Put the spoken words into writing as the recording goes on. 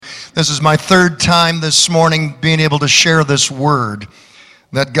This is my third time this morning being able to share this word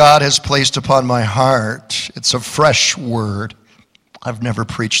that God has placed upon my heart. It's a fresh word. I've never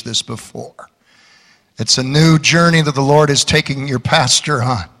preached this before. It's a new journey that the Lord is taking your pastor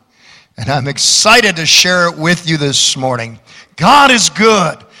on. And I'm excited to share it with you this morning. God is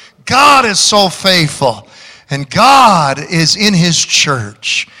good. God is so faithful. And God is in His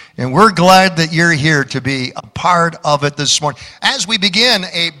church. And we're glad that you're here to be a part of it this morning. As we begin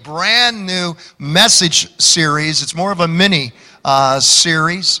a brand new message series, it's more of a mini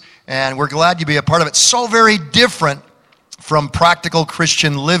series, and we're glad you be a part of it. So very different from Practical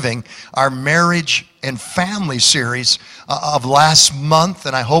Christian Living, our marriage and family series of last month,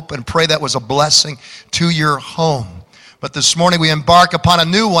 and I hope and pray that was a blessing to your home. But this morning we embark upon a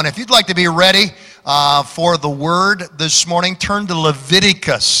new one. If you'd like to be ready for the word this morning, turn to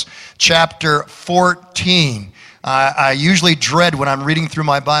Leviticus chapter 14. I usually dread when I'm reading through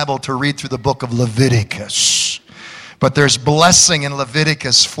my Bible to read through the book of Leviticus. But there's blessing in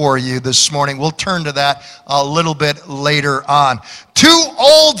Leviticus for you this morning. We'll turn to that a little bit later on. Two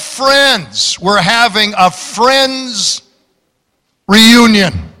old friends were having a friends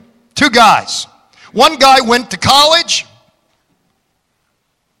reunion. Two guys. One guy went to college.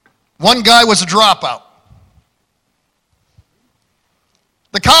 One guy was a dropout.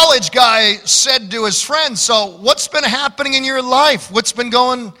 The college guy said to his friend, "So what's been happening in your life? What's been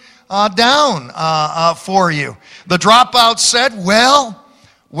going down for you?" The dropout said,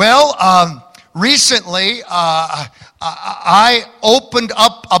 recently I opened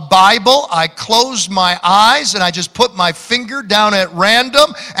up a Bible, I closed my eyes, and I just put my finger down at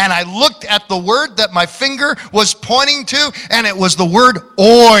random, and I looked at the word that my finger was pointing to, and it was the word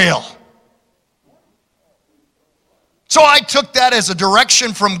oil. So I took that as a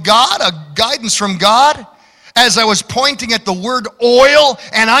direction from God, a guidance from God, as I was pointing at the word oil,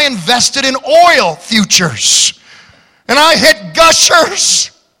 and I invested in oil futures. And I hit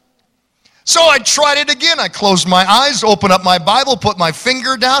gushers. So I tried it again. I closed my eyes, opened up my Bible, put my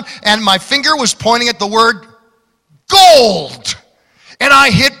finger down, and my finger was pointing at the word gold. And I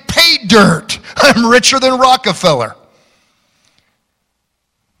hit pay dirt. I'm richer than Rockefeller.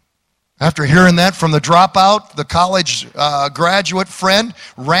 After hearing that from the dropout, the college graduate friend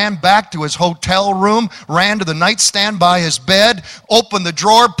ran back to his hotel room, ran to the nightstand by his bed, opened the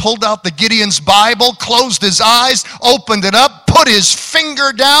drawer, pulled out the Gideon's Bible, closed his eyes, opened it up, put his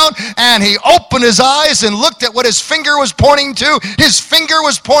finger down, and he opened his eyes and looked at what his finger was pointing to. His finger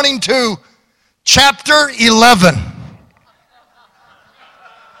was pointing to chapter 11.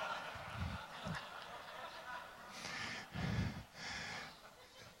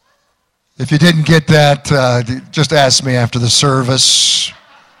 If you didn't get that, just ask me after the service.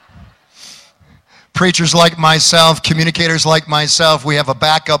 Preachers like myself, communicators like myself, we have a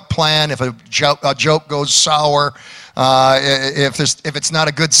backup plan if a joke goes sour. If it's not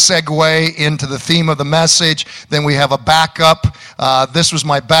a good segue into the theme of the message, then we have a backup. This was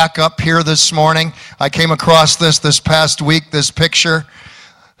my backup here this morning. I came across this past week, this picture.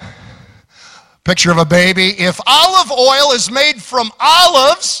 Picture of a baby. If olive oil is made from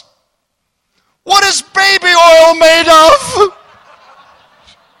olives, what is baby oil made of?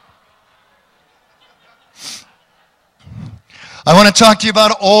 I want to talk to you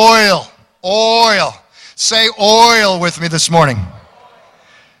about oil. Oil. Say oil with me this morning.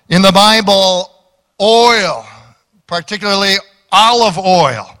 In the Bible, oil, particularly olive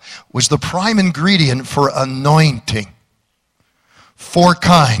oil, was the prime ingredient for anointing 4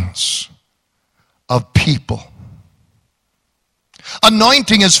 kinds of people.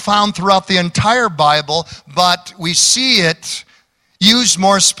 Anointing is found throughout the entire Bible, but we see it used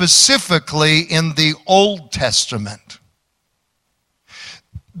more specifically in the Old Testament.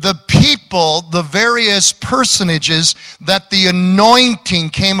 The people, the various personages that the anointing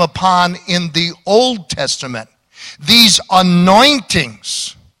came upon in the Old Testament, these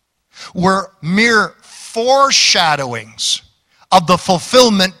anointings were mere foreshadowings of the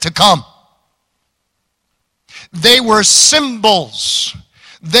fulfillment to come. They were symbols.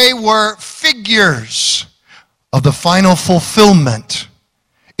 They were figures of the final fulfillment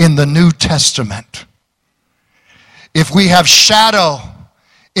in the New Testament. If we have shadow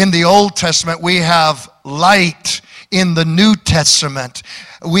in the Old Testament, we have light in the New Testament.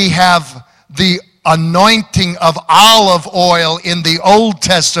 We have the anointing of olive oil in the Old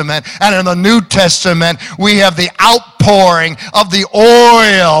Testament, and in the New Testament we have the outpouring of the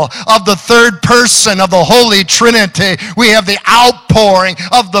oil of the third person of the Holy Trinity. We have the outpouring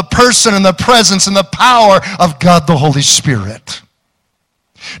of the person and the presence and the power of God the Holy Spirit.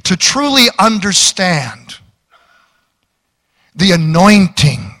 To truly understand the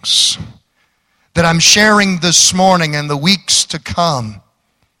anointings that I'm sharing this morning and the weeks to come,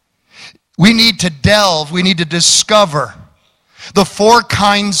 we need to delve, we need to discover the 4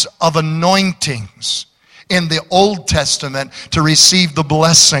 kinds of anointings in the Old Testament to receive the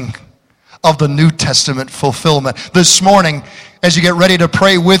blessing of the New Testament fulfillment. This morning, as you get ready to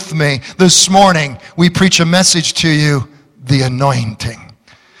pray with me, this morning we preach a message to you, the anointing,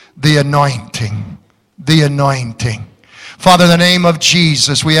 the anointing, the anointing. Father, in the name of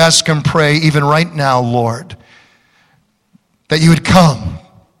Jesus, we ask and pray even right now, Lord, that you would come,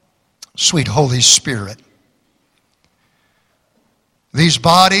 sweet Holy Spirit. These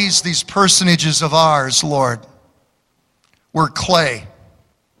bodies, these personages of ours, Lord, we're clay.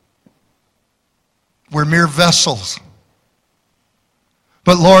 We're mere vessels.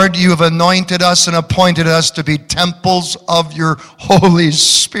 But Lord, you have anointed us and appointed us to be temples of your Holy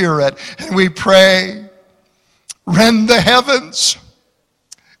Spirit. And we pray, rend the heavens,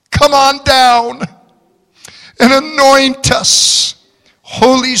 come on down and anoint us,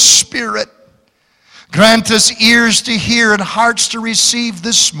 Holy Spirit. Grant us ears to hear and hearts to receive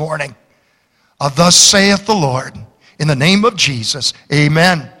this morning. Thus saith the Lord, in the name of Jesus,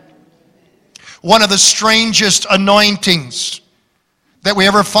 amen. One of the strangest anointings that we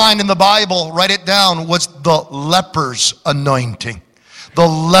ever find in the Bible, write it down, was the leper's anointing. The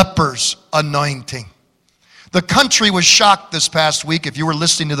leper's anointing. The country was shocked this past week, if you were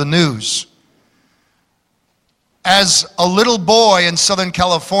listening to the news, as a little boy in Southern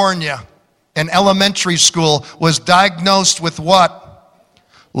California, in elementary school, was diagnosed with what?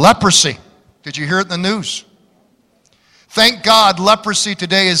 Leprosy. Did you hear it in the news? Thank God leprosy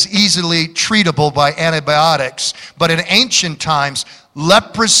today is easily treatable by antibiotics. But in ancient times,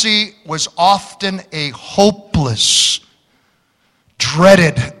 leprosy was often a hopeless,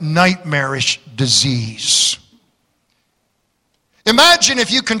 dreaded, nightmarish disease. Imagine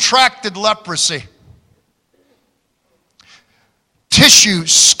if you contracted leprosy. Tissue,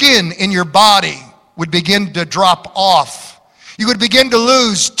 skin in your body would begin to drop off. You would begin to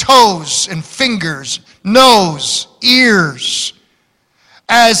lose toes and fingers, nose, ears.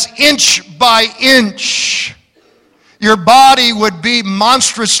 As inch by inch, your body would be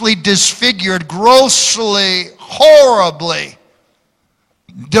monstrously disfigured, grossly, horribly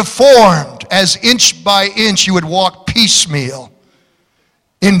deformed. As inch by inch, you would walk piecemeal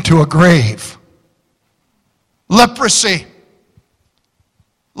into a grave. Leprosy.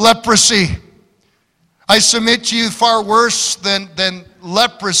 Leprosy. I submit to you, far worse than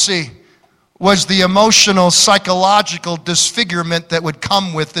leprosy was the emotional, psychological disfigurement that would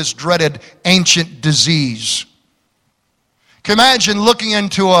come with this dreaded ancient disease. Can you imagine looking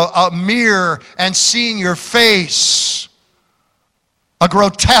into a mirror and seeing your face? A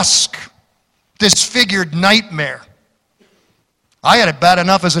grotesque, disfigured nightmare. I had it bad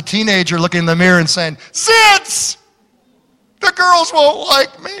enough as a teenager looking in the mirror and saying, "Zits! The girls won't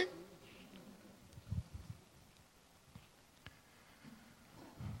like me."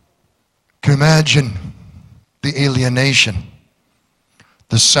 Can you imagine the alienation,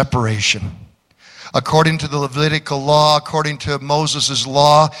 the separation? According to the Levitical law, according to Moses'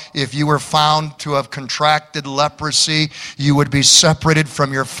 law, if you were found to have contracted leprosy, you would be separated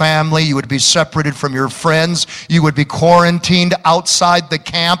from your family, you would be separated from your friends, you would be quarantined outside the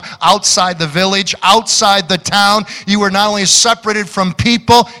camp, outside the village, outside the town. You were not only separated from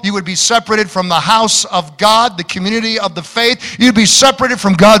people, you would be separated from the house of God, the community of the faith. You'd be separated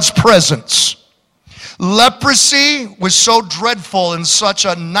from God's presence. Leprosy was so dreadful in such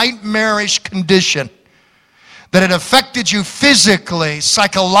a nightmarish condition that it affected you physically,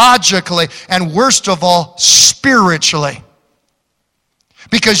 psychologically, and worst of all, spiritually.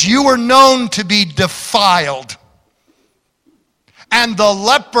 Because you were known to be defiled. And the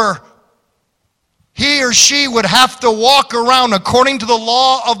leper, he or she would have to walk around, according to the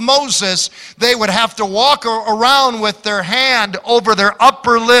law of Moses, they would have to walk around with their hand over their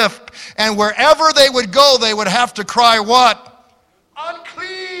upper lip. And wherever they would go, they would have to cry what?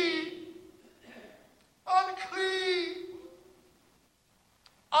 Unclean! Unclean!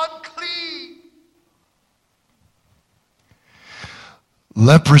 Unclean!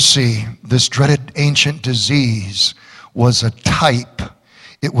 Leprosy, this dreaded ancient disease, was a type.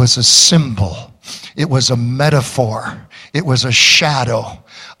 It was a symbol. It was a metaphor. It was a shadow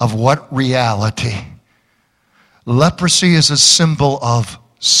of what reality? Leprosy is a symbol of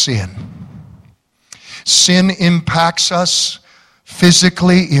sin. Sin impacts us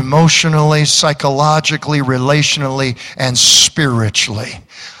physically, emotionally, psychologically, relationally, and spiritually.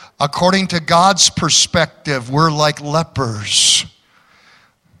 According to God's perspective, we're like lepers.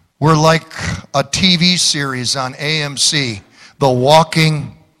 We're like a TV series on AMC the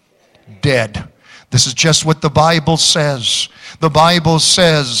walking dead. This is just what the Bible says. The Bible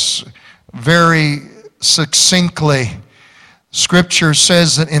says very succinctly, Scripture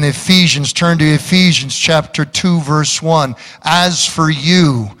says that in Ephesians, turn to Ephesians chapter 2, verse 1. As for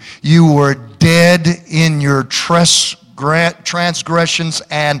you, you were dead in your transgressions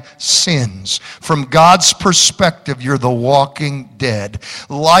and sins. From God's perspective, you're the walking dead.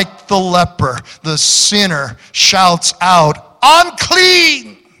 Like the leper, the sinner shouts out,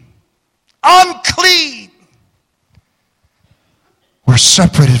 unclean! Unclean! We're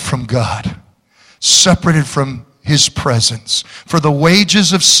separated from God, separated from His presence. For the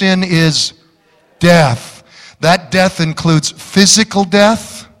wages of sin is death. That death includes physical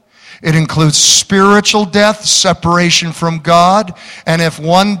death. It includes spiritual death, separation from God. And if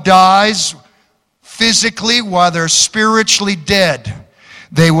one dies physically while they're spiritually dead,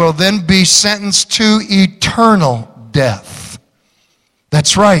 they will then be sentenced to eternal death.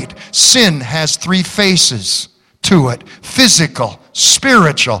 That's right. Sin has three faces to it: physical,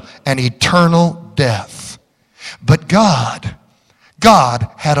 spiritual, and eternal death. But God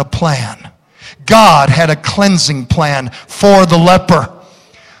had a plan. God had a cleansing plan for the leper.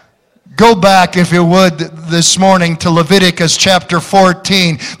 Go back, if you would, this morning to Leviticus chapter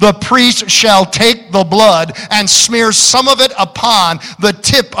 14. The priest shall take the blood and smear some of it upon the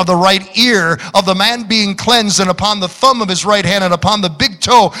tip of the right ear of the man being cleansed, and upon the thumb of his right hand, and upon the big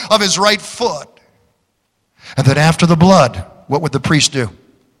toe of his right foot. And then after the blood, what would the priest do?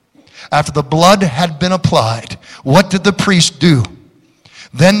 After the blood had been applied, what did the priest do?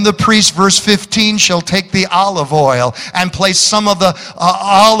 Then the priest, verse 15, shall take the olive oil and place some of the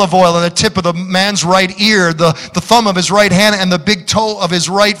olive oil on the tip of the man's right ear, the thumb of his right hand, and the big toe of his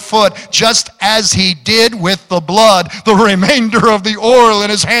right foot, just as he did with the blood. The remainder of the oil in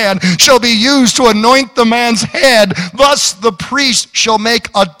his hand shall be used to anoint the man's head. Thus the priest shall make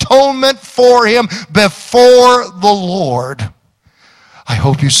atonement for him before the Lord. I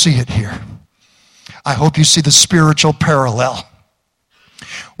hope you see it here. I hope you see the spiritual parallel.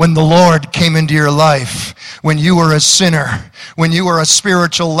 When the Lord came into your life, when you were a sinner, when you were a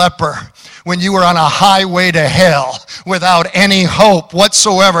spiritual leper, when you were on a highway to hell without any hope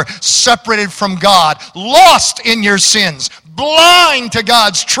whatsoever, separated from God, lost in your sins, blind to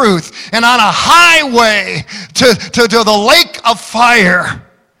God's truth, and on a highway to the lake of fire.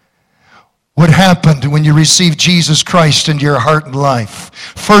 What happened when you received Jesus Christ into your heart and life?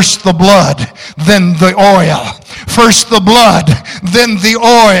 First the blood, then the oil. First the blood, then the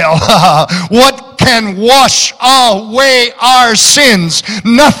oil. What can wash away our sins?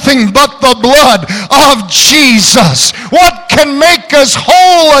 Nothing but the blood of Jesus. What can make us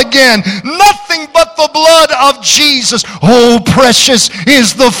whole again? Nothing but the blood of Jesus. Oh, precious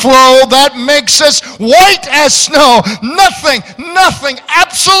is the flow that makes us white as snow. Nothing,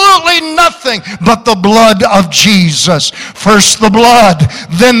 absolutely nothing but the blood of Jesus. First the blood,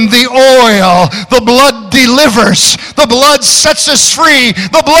 then the oil. The blood delivers. The blood sets us free.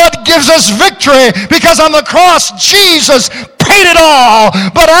 The blood gives us victory, because on the cross, Jesus paid it all.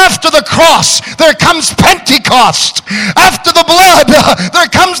 But after the cross, there comes Pentecost. After the blood, there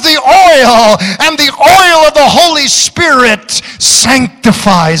comes the oil. And the oil of the Holy Spirit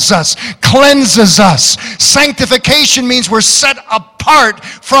sanctifies us, cleanses us. Sanctification means we're set apart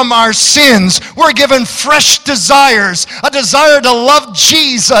from our sins. We're given fresh desires, a desire to love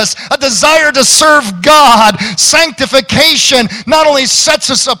Jesus, a desire to serve God. Sanctification not only sets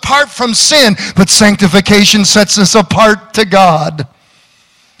us apart from sin, but sanctification sets us apart to God.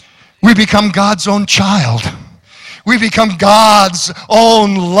 We become God's own child. We become God's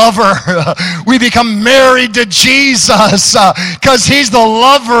own lover. We become married to Jesus because He's the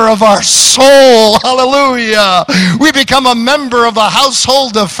lover of our soul. Hallelujah. We become a member of the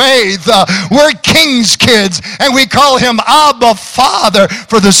household of faith. We're King's kids, and we call Him Abba, Father,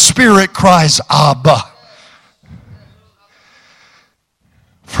 for the Spirit cries, Abba.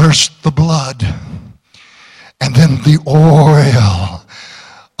 First the blood, and then the oil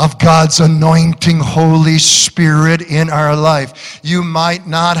of God's anointing Holy Spirit in our life. You might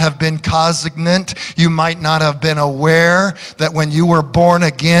not have been cognizant, you might not have been aware that when you were born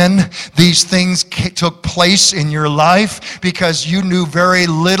again, these things took place in your life because you knew very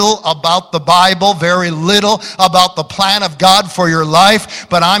little about the Bible, very little about the plan of God for your life.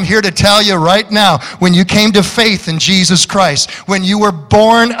 But I'm here to tell you right now, when you came to faith in Jesus Christ, when you were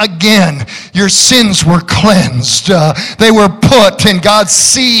born again, your sins were cleansed. They were put in God's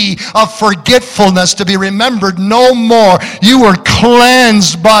sea of forgetfulness to be remembered no more. You were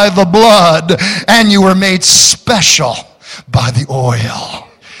cleansed by the blood, and you were made special by the oil.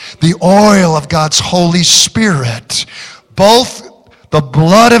 The oil of God's Holy Spirit Both the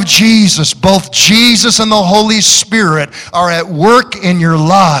blood of Jesus, both Jesus and the Holy Spirit are at work in your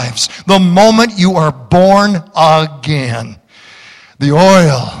lives the moment you are born again. The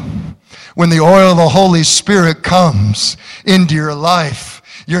oil, when the oil of the Holy Spirit comes into your life,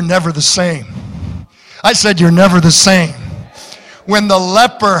 you're never the same. I said you're never the same. When the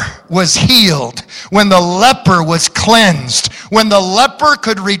leper was healed, when the leper was cleansed, when the leper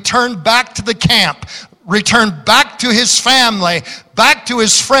could return back to the camp, return back to his family, back to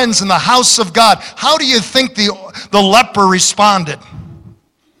his friends in the house of God, how do you think the leper responded?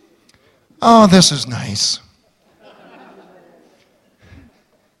 Oh, this is nice.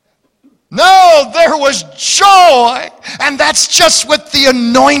 No, there was joy, and that's just what the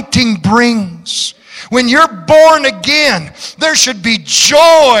anointing brings. When you're born again, there should be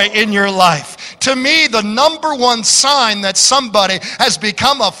joy in your life. To me, the number one sign that somebody has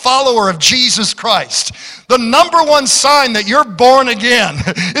become a follower of Jesus Christ, the number one sign that you're born again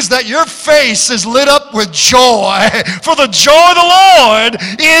is that your face is lit up with joy. For the joy of the Lord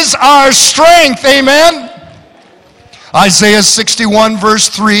is our strength. Amen. Isaiah 61 verse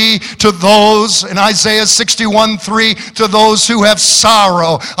 3, to those, in Isaiah 61 3, to those who have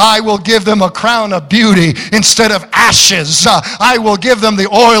sorrow, I will give them a crown of beauty instead of ashes. I will give them the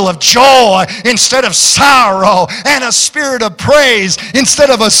oil of joy instead of sorrow, and a spirit of praise instead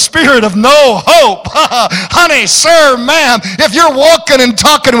of a spirit of no hope. Honey, sir, ma'am, if you're walking and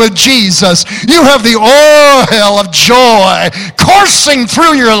talking with Jesus, you have the oil of joy coursing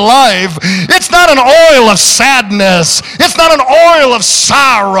through your life. It's not an oil of sadness. It's not an oil of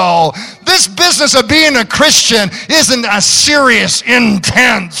sorrow. This business of being a Christian isn't a serious,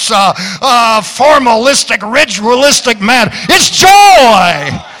 intense, formalistic, ritualistic matter. It's joy.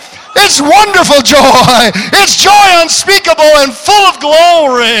 It's wonderful joy. It's joy unspeakable and full of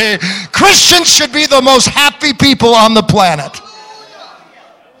glory. Christians should be the most happy people on the planet.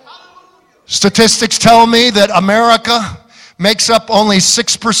 Statistics tell me that America makes up only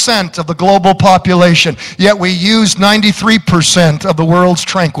 6% of the global population, yet we use 93% of the world's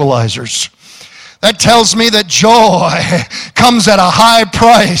tranquilizers. That tells me that joy comes at a high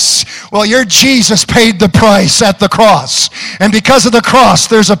price. Well, your Jesus paid the price at the cross. And because of the cross,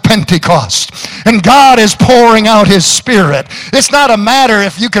 there's a Pentecost. And God is pouring out His Spirit. It's not a matter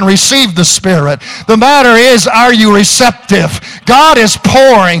if you can receive the Spirit. The matter is, are you receptive? God is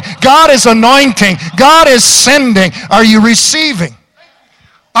pouring. God is anointing. God is sending. Are you receiving?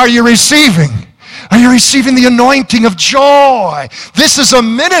 Are you receiving? Are you receiving the anointing of joy? This is a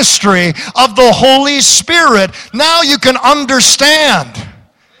ministry of the Holy Spirit. Now you can understand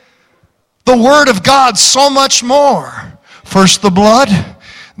the Word of God so much more. First the blood,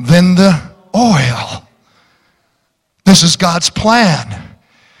 then the oil. This is God's plan.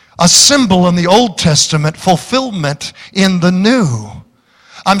 A symbol in the Old Testament, fulfillment in the New.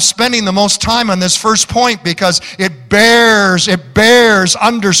 I'm spending the most time on this first point because it bears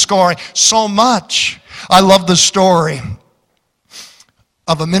underscoring so much. I love the story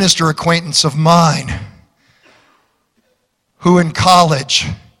of a minister acquaintance of mine who in college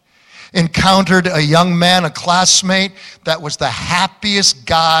encountered a young man, a classmate, that was the happiest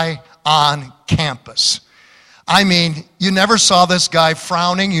guy on campus. I mean, you never saw this guy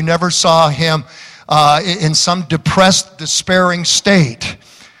frowning. You never saw him in some depressed, despairing state.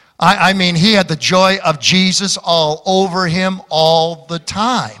 I mean, he had the joy of Jesus all over him all the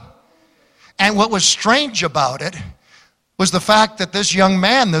time. And what was strange about it was the fact that this young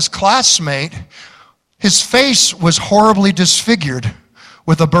man, this classmate, his face was horribly disfigured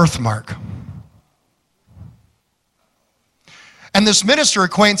with a birthmark. And this minister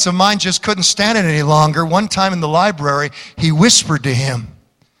acquaintance of mine just couldn't stand it any longer. One time in the library, he whispered to him.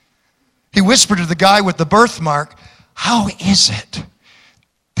 He whispered to the guy with the birthmark, "How is it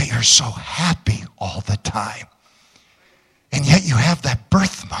that you're so happy all the time, and yet you have that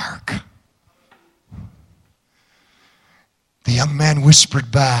birthmark?" The young man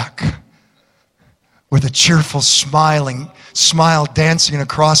whispered back with a cheerful smile dancing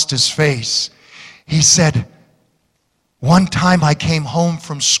across his face. He said, "One time I came home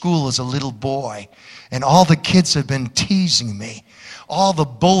from school as a little boy, and all the kids had been teasing me. All the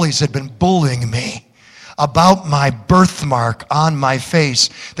bullies had been bullying me about my birthmark on my face.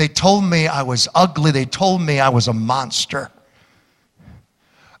 They told me I was ugly. They told me I was a monster.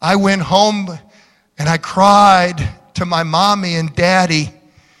 I went home and I cried to my mommy and daddy.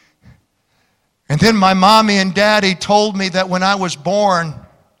 And then my mommy and daddy told me that when I was born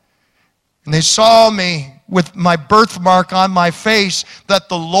and they saw me with my birthmark on my face, that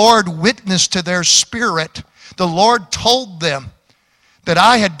the Lord witnessed to their spirit. The Lord told them that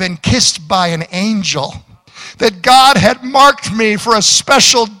I had been kissed by an angel, that God had marked me for a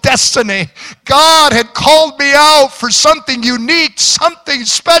special destiny. God had called me out for something unique, something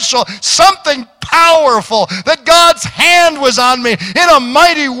special, something powerful, that God's hand was on me in a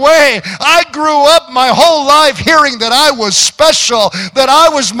mighty way. I grew up my whole life hearing that I was special, that I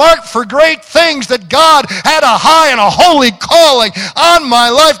was marked for great things, that God had a high and a holy calling on my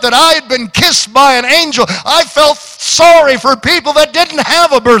life, that I had been kissed by an angel. I felt sorry for people that didn't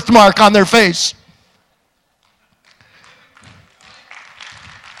have a birthmark on their face.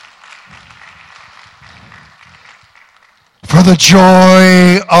 For the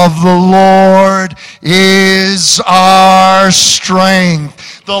joy of the Lord is our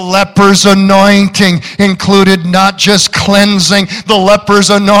strength. The leper's anointing included not just cleansing. The leper's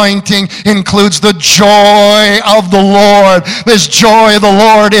anointing includes the joy of the Lord. This joy of the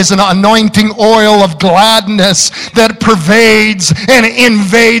Lord is an anointing oil of gladness that pervades and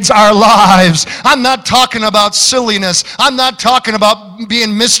invades our lives. I'm not talking about silliness. I'm not talking about being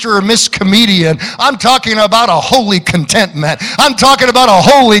Mr. or Miss Comedian. I'm talking about a holy contentment. I'm talking about a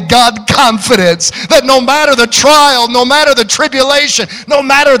holy God confidence that no matter the trial, no matter the tribulation, no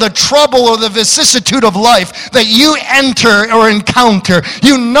matter the trouble or the vicissitude of life that you enter or encounter,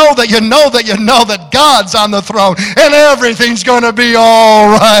 you know that God's on the throne and everything's going to be all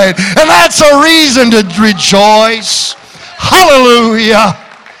right. And that's a reason to rejoice. Hallelujah.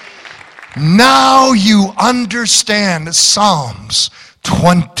 Now you understand Psalms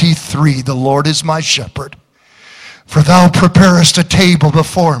 23. The Lord is my shepherd. For thou preparest a table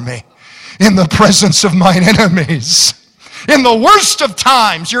before me in the presence of mine enemies. In the worst of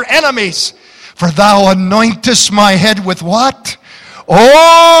times, your enemies. For thou anointest my head with what?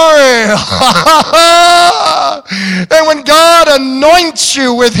 Oil. And when God anoints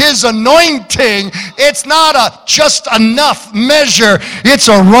you with his anointing, it's not a just enough measure. It's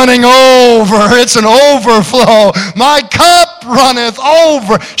a running over. It's an overflow. My cup runneth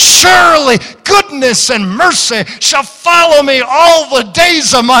over. Surely goodness and mercy shall follow me all the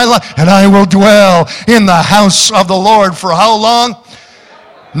days of my life, and I will dwell in the house of the Lord for how long?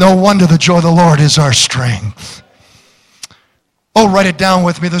 No wonder the joy of the Lord is our strength. Oh, write it down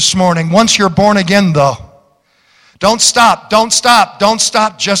with me this morning. Once you're born again, though, don't stop just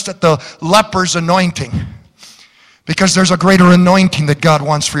at the leper's anointing, because there's a greater anointing that God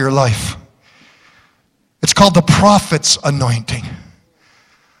wants for your life. It's called the prophet's anointing.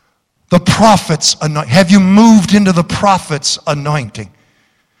 The prophet's anointing. Have you moved into the prophet's anointing?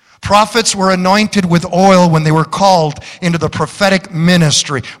 Prophets were anointed with oil when they were called into the prophetic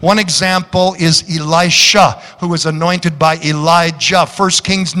ministry. One example is Elisha, who was anointed by Elijah. 1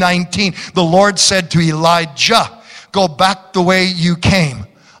 Kings 19, the Lord said to Elijah, go back the way you came.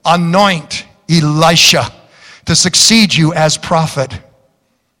 Anoint Elisha to succeed you as prophet.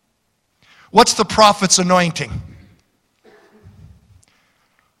 What's the prophet's anointing?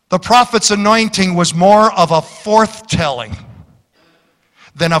 The prophet's anointing was more of a forthtelling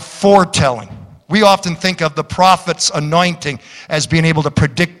than a foretelling. We often think of the prophet's anointing as being able to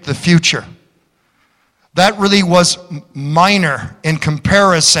predict the future. That really was minor in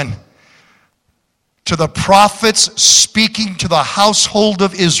comparison to the prophets speaking to the household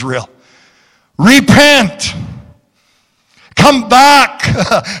of Israel. Repent! Come back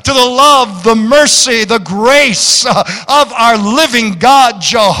to the love, the mercy, the grace of our living God,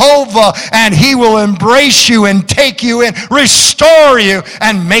 Jehovah, and he will embrace you and take you in, restore you,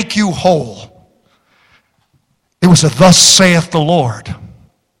 and make you whole. It was a thus saith the Lord.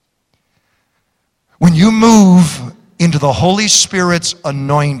 When you move into the Holy Spirit's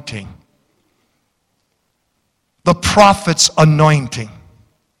anointing, the prophet's anointing,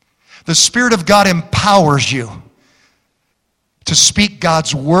 the Spirit of God empowers you to speak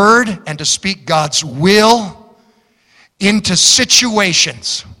God's word and to speak God's will into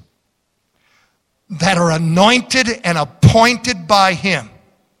situations that are anointed and appointed by him.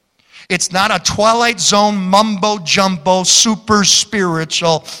 It's not a Twilight Zone mumbo jumbo super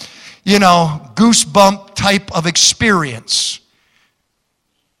spiritual, goosebump type of experience.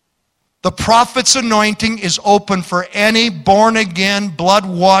 The prophet's anointing is open for any born-again,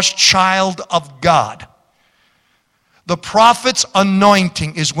 blood-washed child of God. The prophet's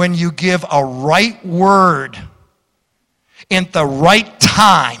anointing is when you give a right word in the right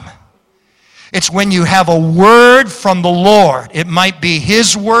time. It's when you have a word from the Lord. It might be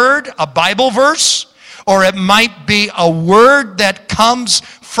his word, a Bible verse, or it might be a word that comes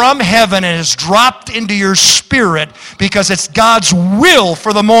from heaven and is dropped into your spirit because it's God's will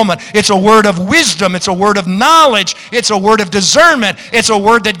for the moment. It's a word of wisdom. It's a word of knowledge. It's a word of discernment. It's a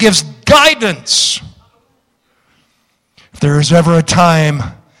word that gives guidance. If there is ever a time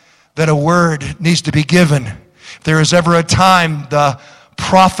that a word needs to be given, If there is ever a time the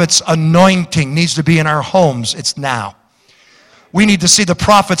prophet's anointing needs to be in our homes, it's now. We need to see the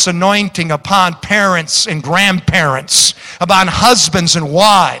prophet's anointing upon parents and grandparents, upon husbands and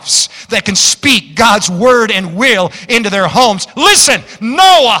wives that can speak God's word and will into their homes. Listen,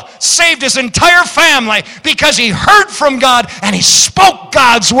 Noah saved his entire family because he heard from God and he spoke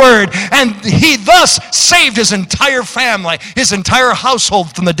God's word, and he thus saved his entire family, his entire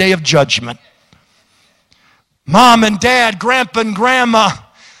household from the day of judgment. Mom and dad, grandpa and grandma,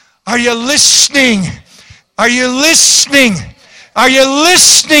 are you listening? Are you listening? Are you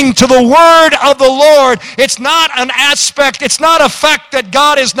listening to the word of the Lord? It's not an aspect, it's not a fact that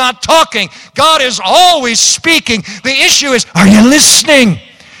God is not talking. God is always speaking. The issue is, are you listening?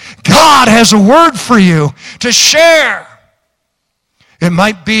 God has a word for you to share. It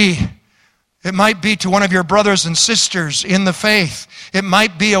might be to one of your brothers and sisters in the faith. It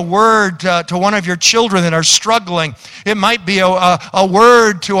might be a word to one of your children that are struggling. It might be a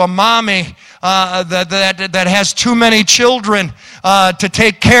word to a mommy that has too many children to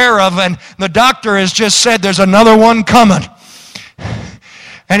take care of, and the doctor has just said there's another one coming.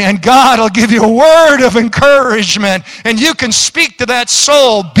 And God will give you a word of encouragement, and you can speak to that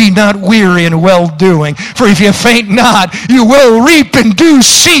soul, be not weary in well-doing, for if you faint not, you will reap in due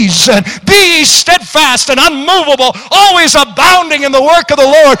season. Be ye steadfast and unmovable, always abounding in the work of the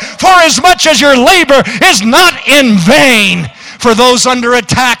Lord, for as much as your labor is not in vain. For those under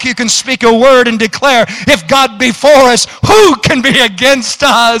attack, you can speak a word and declare, if God be for us, who can be against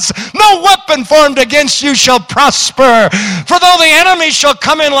us? No weapon formed against you shall prosper. For though the enemy shall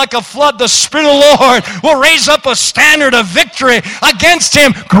come in like a flood, the Spirit of the Lord will raise up a standard of victory against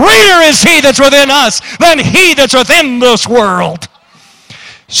him. Greater is he that's within us than he that's within this world.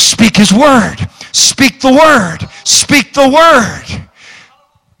 Speak his word. Speak the word. Speak the word.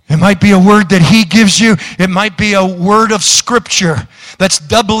 It might be a word that he gives you. It might be a word of Scripture that's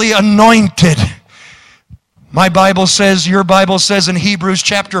doubly anointed. My Bible says, your Bible says in Hebrews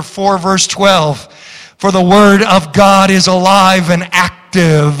chapter 4, verse 12, for the word of God is alive and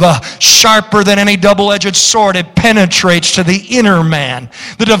active, sharper than any double-edged sword. It penetrates to the inner man,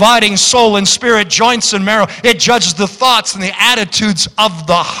 the dividing soul and spirit, joints and marrow. It judges the thoughts and the attitudes of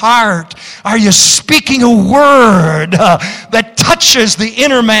the heart. Are you speaking a word that touches the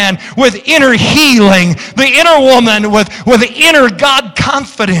inner man with inner healing, the inner woman with inner God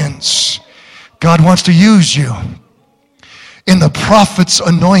confidence? God wants to use you in the prophet's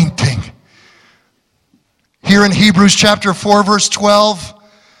anointing. Here in Hebrews chapter 4, verse 12,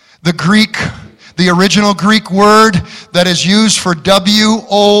 the original Greek word that is used for W-O-R-D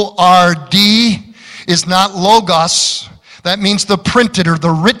is not logos. That means the printed or the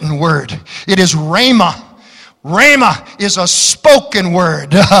written word. It is rhema. Rhema is a spoken word.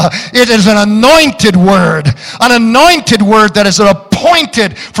 It is an anointed word. An anointed word that is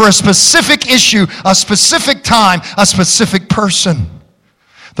appointed for a specific issue, a specific time, a specific person.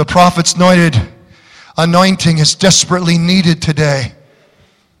 The prophet's anointing is desperately needed today.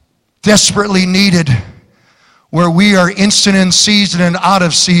 Desperately needed, where we are instant in season and out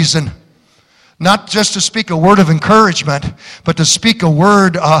of season. Not just to speak a word of encouragement, but to speak a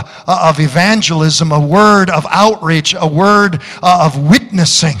word of evangelism, a word of outreach, a word of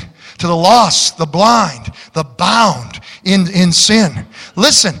witnessing to the lost, the blind, the bound in sin.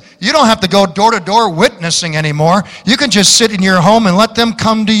 Listen, you don't have to go door to door witnessing anymore. You can just sit in your home and let them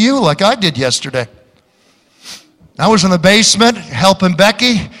come to you like I did yesterday. I was in the basement helping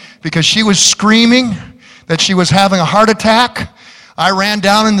Becky because she was screaming that she was having a heart attack. I ran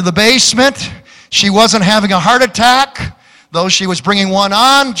down into the basement. She wasn't having a heart attack. Though she was bringing one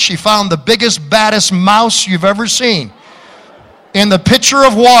on, she found the biggest, baddest mouse you've ever seen in the pitcher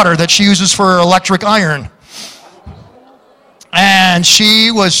of water that she uses for her electric iron. And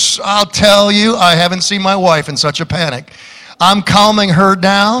she was, I'll tell you, I haven't seen my wife in such a panic. I'm calming her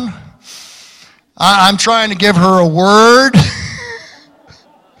down. I'm trying to give her a word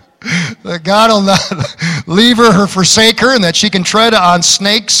that God will not leave her or forsake her, and that she can tread on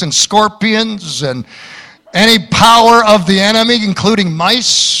snakes and scorpions and any power of the enemy, including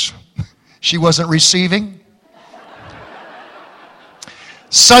mice. She wasn't receiving.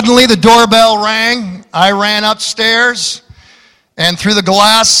 Suddenly the doorbell rang. I ran upstairs, and through the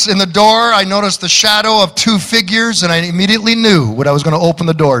glass in the door, I noticed the shadow of two figures, and I immediately knew what I was going to open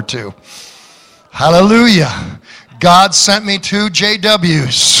the door to. Hallelujah. God sent me two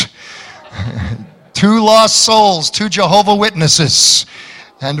JWs, two lost souls, two Jehovah Witnesses,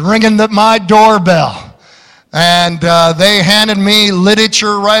 and ringing my doorbell. And they handed me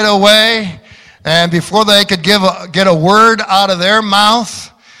literature right away. And before they could get a word out of their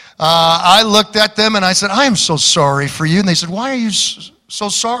mouth, I looked at them and I said, I am so sorry for you. And they said, why are you so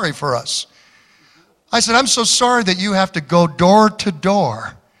sorry for us? I said, I'm so sorry that you have to go door to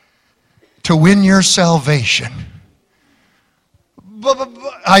door to win your salvation.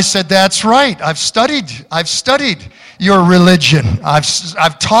 I said, that's right. I've studied your religion.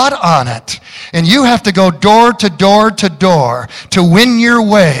 I've taught on it. And you have to go door to door to door to win your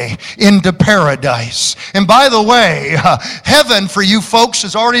way into paradise. And by the way, heaven for you folks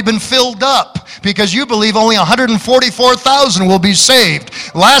has already been filled up because you believe only 144,000 will be saved.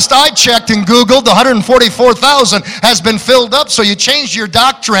 Last I checked and Googled, the 144,000 has been filled up. So you changed your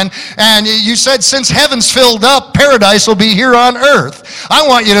doctrine and you said since heaven's filled up, paradise will be here on earth. I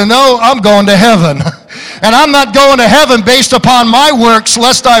want you to know I'm going to heaven. And I'm not going to heaven based upon my works,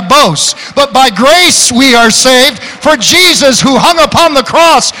 lest I boast. But by grace we are saved for Jesus who hung upon the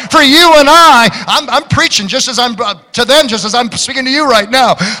cross for you and I. I'm preaching just as I'm to them, just as I'm speaking to you right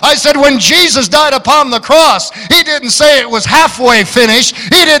now. I said when Jesus died upon the cross, he didn't say it was halfway finished.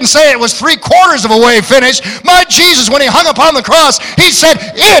 He didn't say it was 3/4 of a way finished. My Jesus, when he hung upon the cross, he said,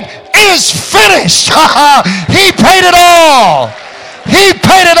 it is finished. He paid it all. He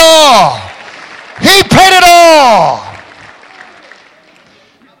paid it all. He paid it all.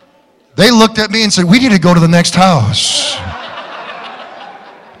 They looked at me and said, we need to go to the next house.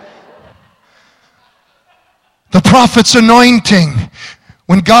 The prophet's anointing.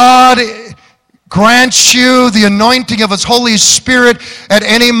 When God grants you the anointing of his Holy Spirit at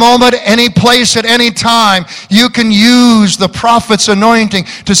any moment, any place, at any time, you can use the prophet's anointing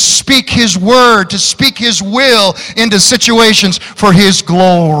to speak his word, to speak his will into situations for his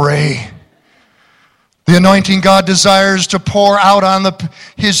glory. The anointing God desires to pour out on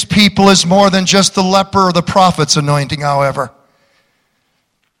his people is more than just the leper or the prophet's anointing, however.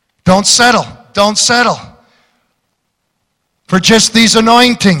 Don't settle. Don't settle for just these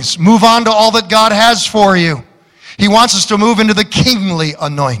anointings. Move on to all that God has for you. He wants us to move into the kingly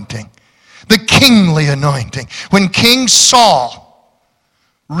anointing. The kingly anointing. When King Saul,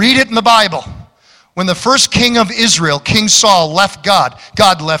 read it in the Bible, when the first king of Israel, King Saul, left God,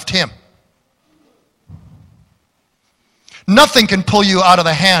 God left him. Nothing can pull you out of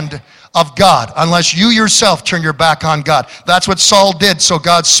the hand of God unless you yourself turn your back on God. That's what Saul did, so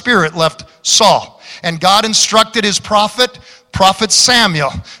God's Spirit left Saul. And God instructed his prophet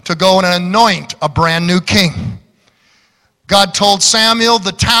Samuel, to go and anoint a brand new king. God told Samuel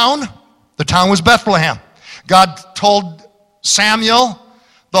the town was Bethlehem. God told Samuel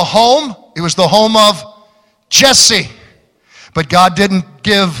the home, it was the home of Jesse. But God didn't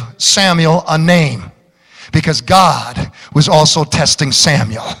give Samuel a name, because God was also testing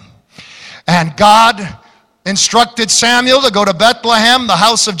Samuel. And God instructed Samuel to go to Bethlehem, the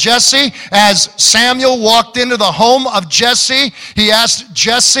house of Jesse. As Samuel walked into the home of Jesse, he asked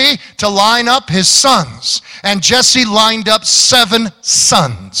Jesse to line up his sons. And Jesse lined up 7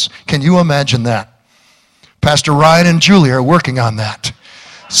 sons. Can you imagine that? Pastor Ryan and Julie are working on that.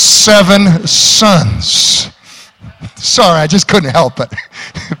 7 sons. Sorry, I just couldn't help it.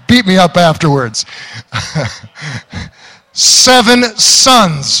 Beat me up afterwards. 7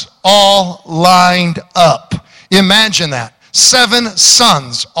 sons all lined up. Imagine that. 7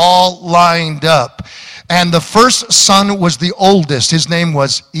 sons all lined up. And the first son was the oldest. His name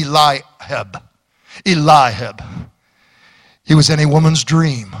was Eliab. Eliab. He was in a woman's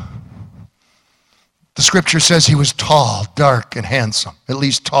dream. The scripture says he was tall, dark, and handsome. At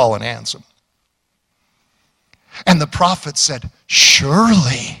least tall and handsome. And the prophet said,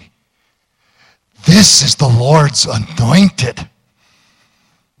 surely this is the Lord's anointed.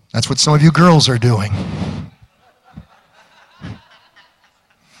 That's what some of you girls are doing.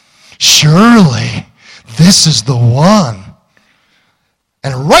 Surely this is the one.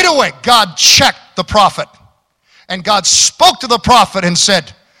 And right away, God checked the prophet. And God spoke to the prophet and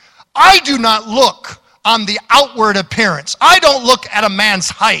said, I do not look on the outward appearance. I don't look at a man's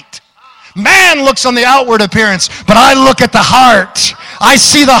height. Man looks on the outward appearance, but I look at the heart. I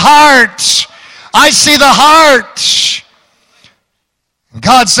see the heart. I see the heart.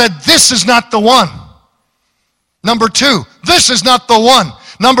 God said, this is not the one. Number 2, this is not the one.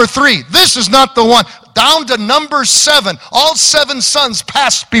 Number 3, this is not the one. Down to number 7. All 7 sons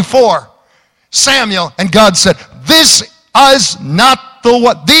passed before Samuel, and God said, this is not the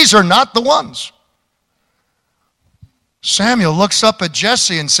one. These are not the ones. Samuel looks up at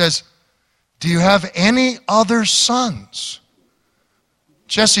Jesse and says, do you have any other sons?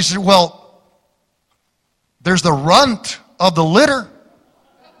 Jesse said, well, there's the runt of the litter.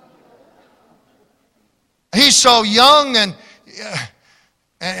 He's so young and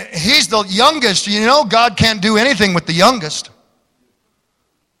he's the youngest. You know, God can't do anything with the youngest.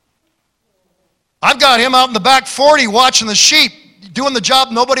 I've got him out in the back 40 watching the sheep, doing the job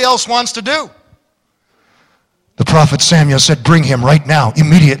nobody else wants to do. The prophet Samuel said, bring him right now,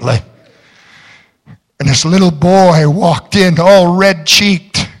 immediately. And this little boy walked in all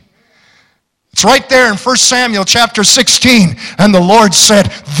red-cheeked. It's right there in 1 Samuel chapter 16. And the Lord said,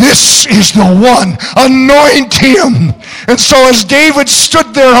 this is the one, anoint him. And so as David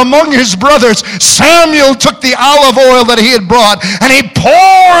stood there among his brothers, Samuel took the olive oil that he had brought and he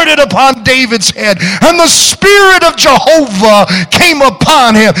poured it upon David's head. And the Spirit of Jehovah came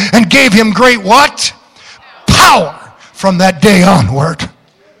upon him and gave him great what? Power from that day onward.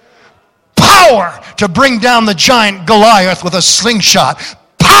 Power to bring down the giant Goliath with a slingshot.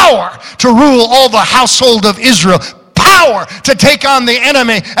 Power to rule all the household of Israel. Power to take on the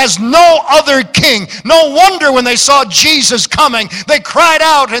enemy as no other king. No wonder when they saw Jesus coming, they cried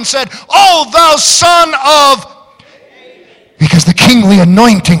out and said, "O thou son of..." Because the kingly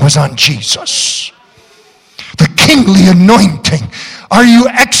anointing was on Jesus. The kingly anointing. Are you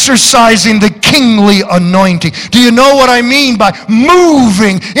exercising the kingly anointing? Do you know what I mean by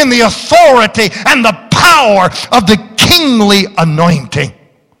moving in the authority and the power of the kingly anointing?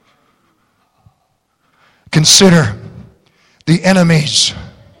 Consider the enemies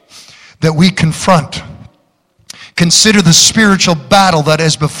that we confront. Consider the spiritual battle that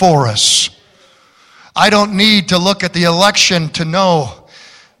is before us. I don't need to look at the election to know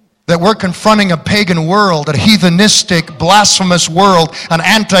that we're confronting a pagan world, a heathenistic, blasphemous world, an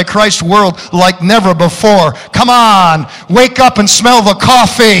antichrist world like never before. Come on, wake up and smell the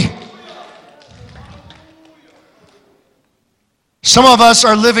coffee. Some of us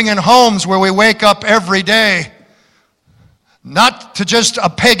are living in homes where we wake up every day, not to just a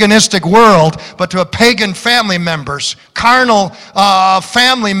paganistic world, but to a pagan family members, carnal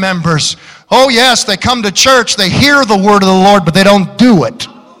family members. Oh yes, they come to church, they hear the word of the Lord, but they don't do it.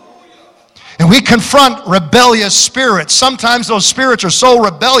 And we confront rebellious spirits. Sometimes those spirits are so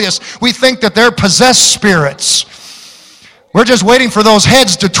rebellious, we think that they're possessed spirits. We're just waiting for those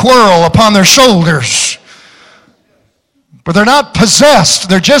heads to twirl upon their shoulders. But they're not possessed,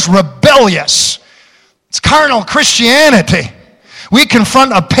 they're just rebellious. It's carnal Christianity. We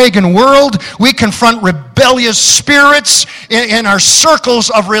confront a pagan world. We confront rebellious spirits in our circles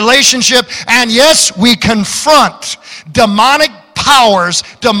of relationship. And yes, we confront demonic powers,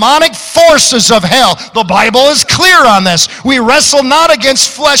 demonic forces of hell. The Bible is clear on this. We wrestle not against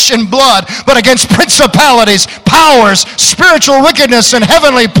flesh and blood, but against principalities, powers, spiritual wickedness in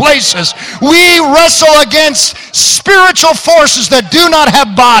heavenly places. We wrestle against spiritual forces that do not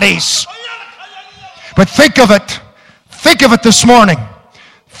have bodies. But think of it. Think of it this morning.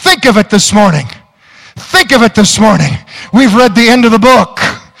 Think of it this morning. Think of it this morning. We've read the end of the book.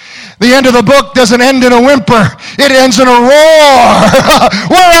 The end of the book doesn't end in a whimper. It ends in a roar.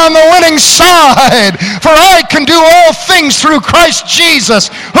 We're on the winning side. For I can do all things through Christ Jesus,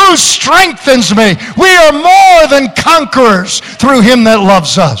 who strengthens me. We are more than conquerors through him that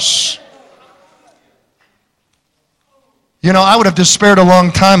loves us. You know, I would have despaired a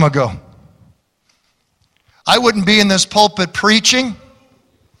long time ago. I wouldn't be in this pulpit preaching.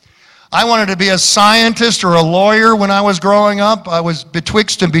 I wanted to be a scientist or a lawyer when I was growing up. I was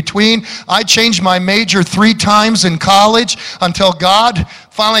betwixt and between. I changed my major 3 times in college until God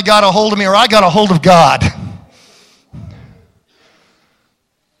finally got a hold of me, or I got a hold of God.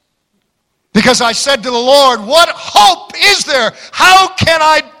 Because I said to the Lord, what hope is there? How can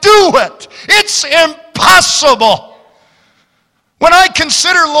I do it? It's impossible. When I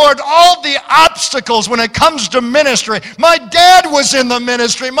consider, Lord, all the obstacles when it comes to ministry, my dad was in the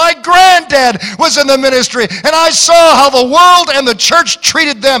ministry, my granddad was in the ministry, and I saw how the world and the church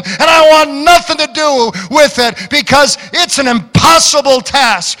treated them, and I want nothing to do with it because it's an impossible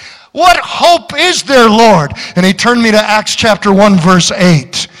task. What hope is there, Lord? And he turned me to Acts chapter 1, verse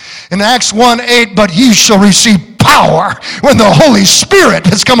 8. In Acts 1:8, but ye shall receive power when the Holy Spirit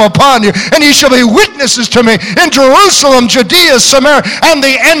has come upon you, and ye shall be witnesses to me in Jerusalem, Judea, Samaria, and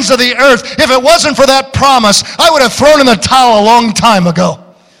the ends of the earth. If it wasn't for that promise, I would have thrown in the towel a long time ago.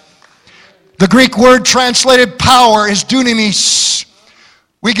 The Greek word translated power is dunamis.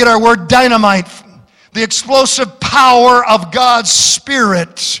 We get our word dynamite. The explosive power of God's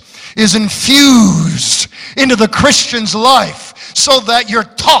Spirit is infused into the Christian's life, so that your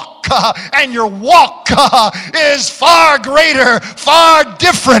talk and your walk is far greater, far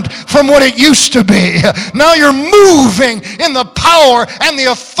different from what it used to be. Now you're moving in the power and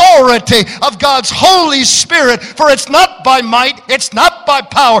the authority of God's Holy Spirit, for it's not by might, it's not by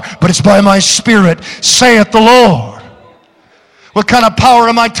power, but it's by my Spirit, saith the Lord. What kind of power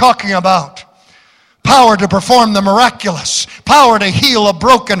am I talking about? Power to perform the miraculous. Power to heal a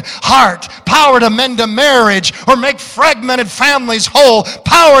broken heart. Power to mend a marriage or make fragmented families whole.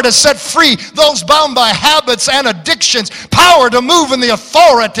 Power to set free those bound by habits and addictions. Power to move in the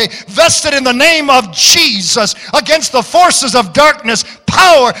authority vested in the name of Jesus against the forces of darkness.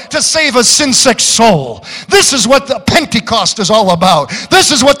 Power to save a sin-sick soul. This is what the Pentecost is all about.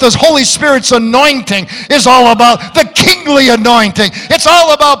 This is what the Holy Spirit's anointing is all about. The kingly anointing. It's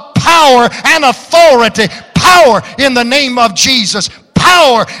all about power and authority. Power in the name of Jesus.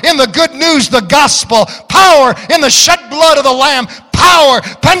 Power in the good news, the gospel. Power in the shed blood of the Lamb. Power,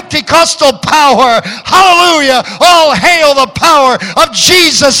 Pentecostal power. Hallelujah. All hail the power of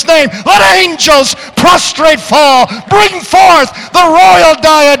Jesus' name. Let angels prostrate fall. Bring forth the royal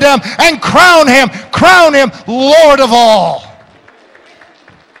diadem and crown him Lord of all.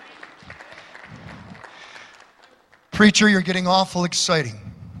 Preacher, you're getting awful exciting.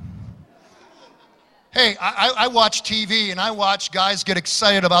 Hey, I watch TV and I watch guys get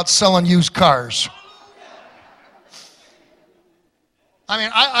excited about selling used cars. I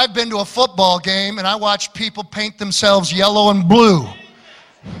mean, I've been to a football game and I watch people paint themselves yellow and blue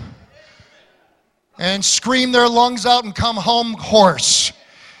and scream their lungs out and come home hoarse.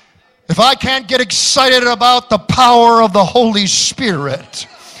 If I can't get excited about the power of the Holy Spirit,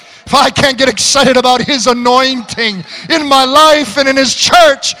 if I can't get excited about His anointing in my life and in His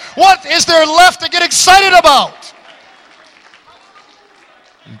church, what is there left to get excited about?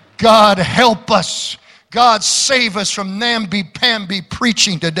 God help us. God save us from namby-pamby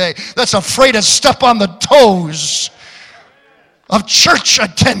preaching today that's afraid to step on the toes of church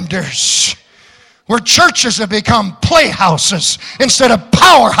attenders, where churches have become playhouses instead of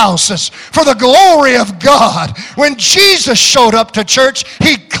powerhouses for the glory of God. When Jesus showed up to church,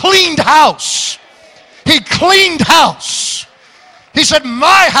 He cleaned house. He cleaned house. He said,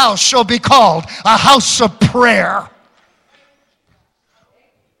 my house shall be called a house of prayer.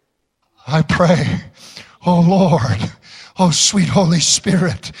 I pray, oh Lord, oh sweet Holy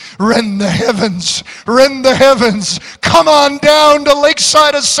Spirit, rend the heavens, come on down to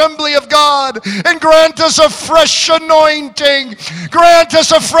Lakeside Assembly of God and grant us a fresh anointing, grant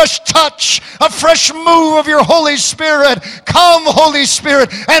us a fresh touch, a fresh move of your Holy Spirit. Come, Holy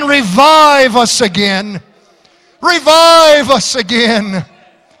Spirit, and revive us again. Revive us again.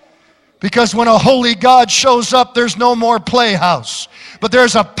 Because when a holy God shows up, there's no more playhouse, but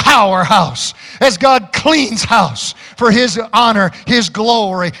there's a powerhouse as God cleans house for His honor, His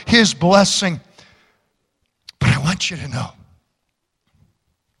glory, His blessing. But I want you to know,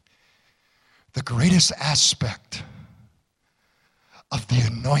 the greatest aspect of the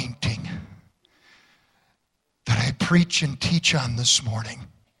anointing that I preach and teach on this morning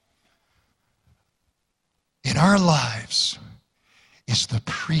in our lives is the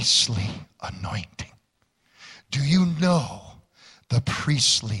priestly anointing. Do you know the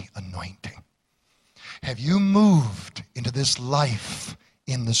priestly anointing? Have you moved into this life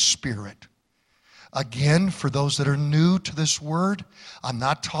in the Spirit? Again, for those that are new to this word, I'm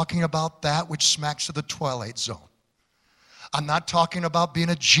not talking about that which smacks of the Twilight Zone. I'm not talking about being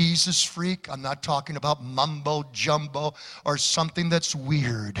a Jesus freak. I'm not talking about mumbo jumbo or something that's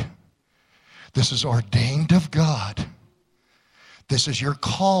weird. This is ordained of God. This is your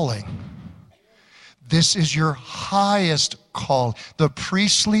calling. This is your highest call. The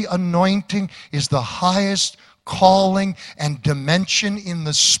priestly anointing is the highest calling and dimension in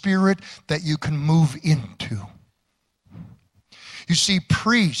the Spirit that you can move into. You see,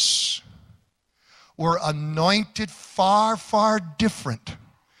 priests were anointed far, far different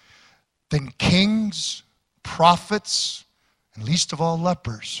than kings, prophets, and least of all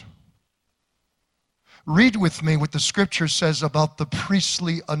lepers. Read with me what the Scripture says about the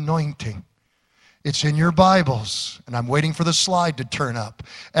priestly anointing. It's in your Bibles, and I'm waiting for the slide to turn up.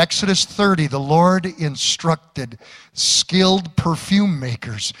 Exodus 30, the Lord instructed skilled perfume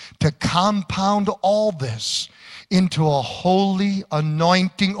makers to compound all this into a holy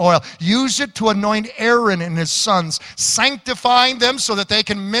anointing oil. Use it to anoint Aaron and his sons, sanctifying them so that they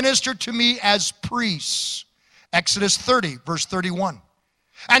can minister to me as priests. Exodus 30, verse 31.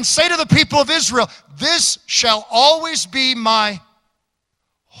 And say to the people of Israel, this shall always be my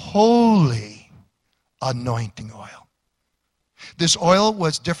holy anointing oil. This oil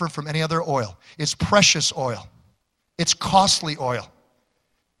was different from any other oil. It's precious oil. It's costly oil.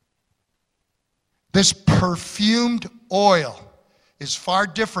 This perfumed oil is far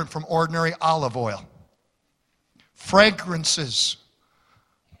different from ordinary olive oil. Fragrances,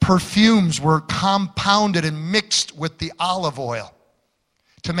 perfumes were compounded and mixed with the olive oil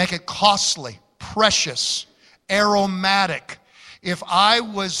to make it costly, precious, aromatic. If I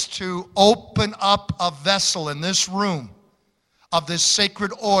was to open up a vessel in this room of this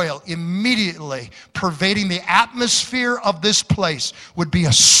sacred oil, immediately pervading the atmosphere of this place would be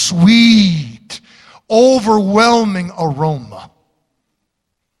a sweet, overwhelming aroma.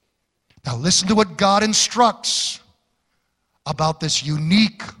 Now listen to what God instructs about this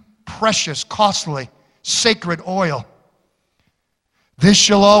unique, precious, costly, sacred oil. This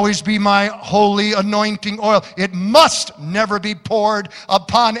shall always be my holy anointing oil. It must never be poured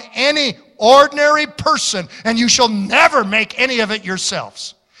upon any ordinary person, and you shall never make any of it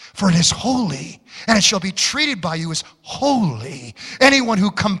yourselves. For it is holy, and it shall be treated by you as holy. Anyone who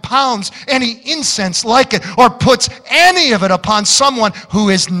compounds any incense like it, or puts any of it upon someone who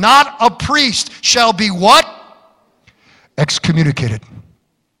is not a priest, shall be what? Excommunicated.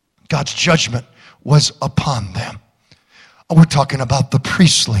 God's judgment was upon them. We're talking about the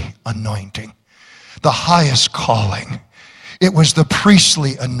priestly anointing, the highest calling. It was the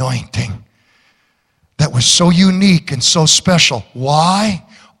priestly anointing that was so unique and so special. Why?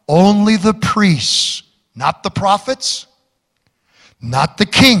 Only the priests, not the prophets, not the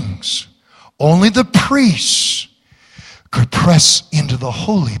kings, only the priests could press into the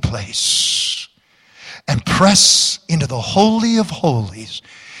holy place and press into the Holy of Holies,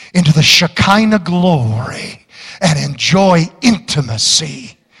 into the Shekinah glory, and enjoy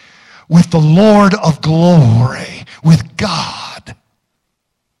intimacy with the Lord of glory, with God.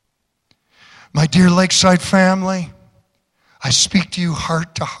 My dear Lakeside family, I speak to you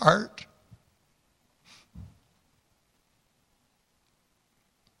heart to heart.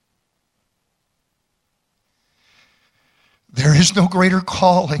 There is no greater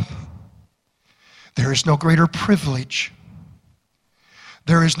calling. There is no greater privilege.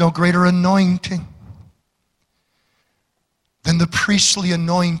 There is no greater anointing than the priestly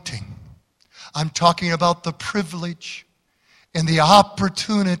anointing. I'm talking about the privilege and the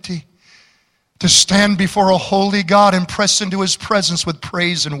opportunity to stand before a holy God and press into His presence with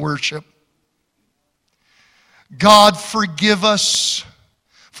praise and worship. God, forgive us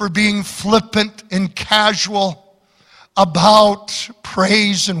for being flippant and casual about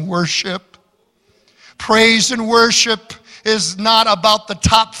praise and worship. Praise and worship is not about the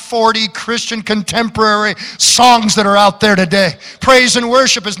top 40 Christian contemporary songs that are out there today. Praise and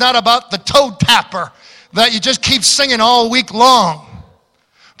worship is not about the toe tapper that you just keep singing all week long.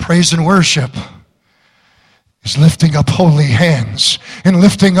 Praise and worship is lifting up holy hands and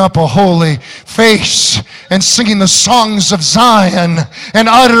lifting up a holy face and singing the songs of Zion and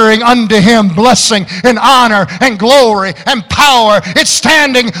uttering unto Him blessing and honor and glory and power. It's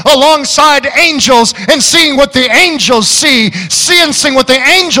standing alongside angels and seeing what the angels see, sensing what the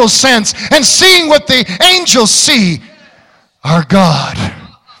angels sense, and seeing what the angels see. Our God,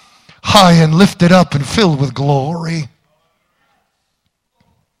 high and lifted up and filled with glory.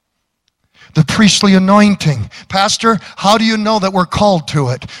 The priestly anointing. Pastor, how do you know that we're called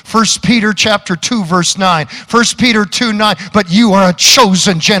to it? 1 Peter chapter 2, verse 9. 1 Peter 2, 9. But you are a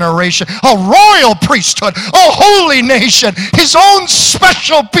chosen generation, a royal priesthood, a holy nation, His own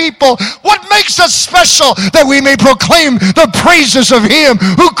special people. What makes us special? That we may proclaim the praises of Him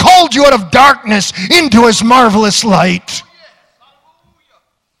who called you out of darkness into His marvelous light.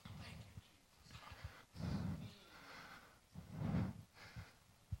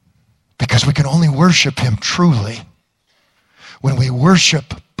 Because we can only worship Him truly when we worship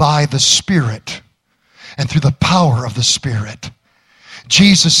by the Spirit and through the power of the Spirit.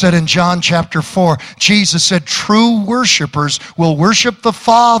 Jesus said in John chapter 4, Jesus said, true worshipers will worship the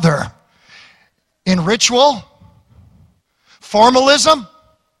Father in ritual, formalism.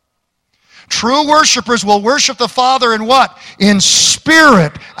 True worshipers will worship the Father in what? In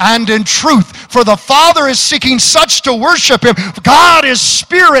spirit and in truth. For the Father is seeking such to worship Him. God is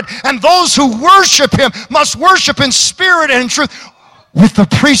spirit, and those who worship Him must worship in spirit and in truth with the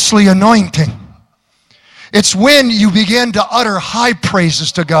priestly anointing. It's when you begin to utter high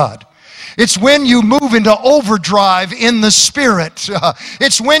praises to God. It's when you move into overdrive in the Spirit.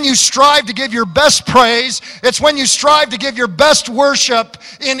 It's when you strive to give your best praise. It's when you strive to give your best worship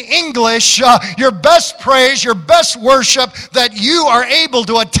in English, your best praise, your best worship that you are able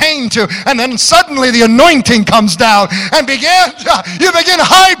to attain to. And then suddenly the anointing comes down and you begin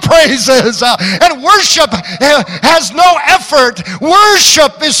high praises. And worship has no effort.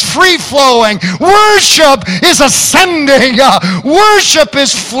 Worship is free-flowing. Worship is ascending. Worship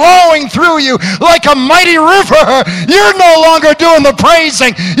is flowing through you like a mighty river. You're no longer doing the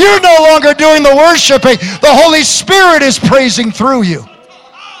praising. You're no longer doing the worshiping. The Holy Spirit is praising through you.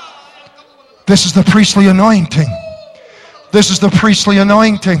 This is the priestly anointing. This is the priestly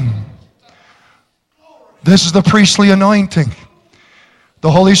anointing. This is the priestly anointing.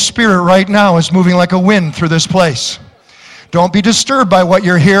 The Holy Spirit right now is moving like a wind through this place. Don't be disturbed by what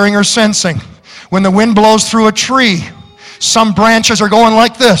you're hearing or sensing. When the wind blows through a tree, some branches are going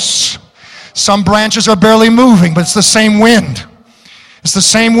like this. Some branches are barely moving, but it's the same wind. It's the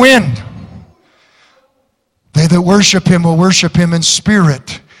same wind. They that worship him will worship him in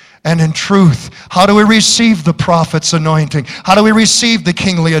spirit and in truth. How do we receive the prophet's anointing? How do we receive the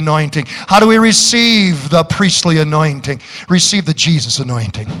kingly anointing? How do we receive the priestly anointing? Receive the Jesus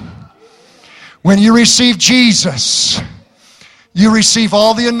anointing. When you receive Jesus, you receive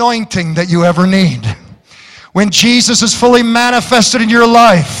all the anointing that you ever need. When Jesus is fully manifested in your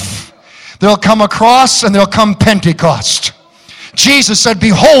life, there'll come a cross and there'll come Pentecost. Jesus said,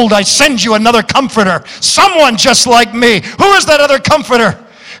 behold, I send you another comforter, someone just like me. Who is that other comforter?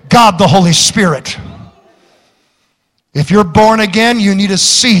 God the Holy Spirit. If you're born again, you need to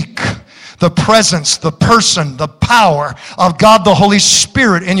seek the presence, the person, the power of God the Holy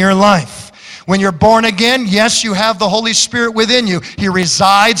Spirit in your life. When you're born again, yes, you have the Holy Spirit within you. He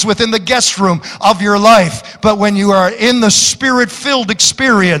resides within the guest room of your life. But when you are in the Spirit-filled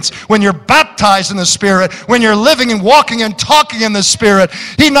experience, when you're baptized in the Spirit, when you're living and walking and talking in the Spirit,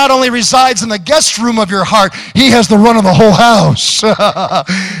 He not only resides in the guest room of your heart, He has the run of the whole house.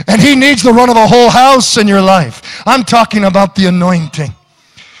 And He needs the run of the whole house in your life. I'm talking about the anointing.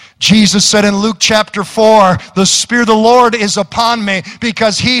 Jesus said in Luke chapter 4, the Spirit of the Lord is upon me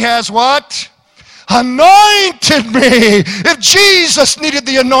because He has what? Anointed me. If Jesus needed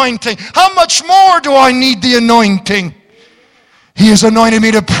the anointing, how much more do I need the anointing? He has anointed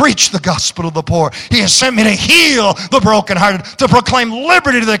me to preach the gospel to the poor. He has sent me to heal the brokenhearted, to proclaim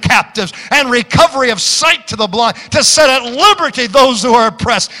liberty to the captives and recovery of sight to the blind, to set at liberty those who are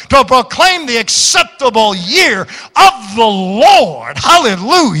oppressed, to proclaim the acceptable year of the Lord.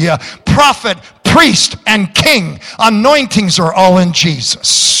 Hallelujah. Prophet, priest, and king. Anointings are all in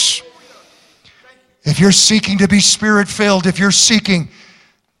Jesus. If you're seeking to be Spirit-filled, if you're seeking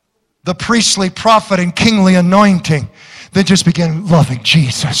the priestly, prophet, and kingly anointing, then just begin loving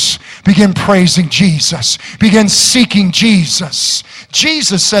Jesus. Begin praising Jesus. Begin seeking Jesus.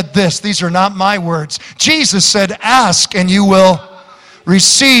 Jesus said this. These are not my words. Jesus said, ask and you will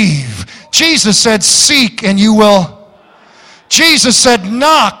receive. Jesus said, seek and you will. Jesus said,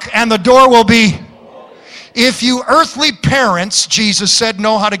 knock and the door will be. If you earthly parents, Jesus said,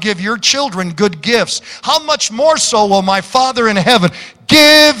 know how to give your children good gifts, how much more so will my Father in heaven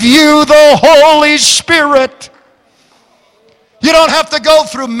give you the Holy Spirit? You don't have to go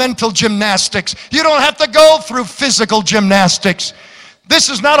through mental gymnastics. You don't have to go through physical gymnastics. This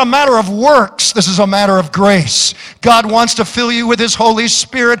is not a matter of works. This is a matter of grace. God wants to fill you with His Holy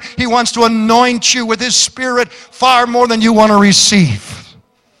Spirit. He wants to anoint you with His Spirit far more than you want to receive.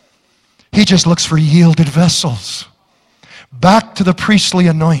 He just looks for yielded vessels. Back to the priestly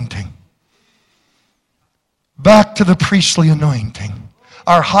anointing. Back to the priestly anointing.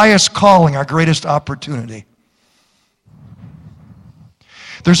 Our highest calling, our greatest opportunity.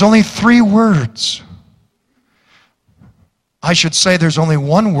 There's only 3 words. I should say there's only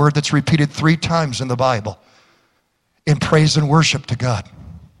one word that's repeated 3 times in the Bible in praise and worship to God.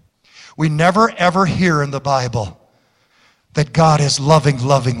 We never ever hear in the Bible that God is loving,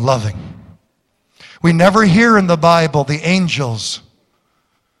 loving, loving. We never hear in the Bible the angels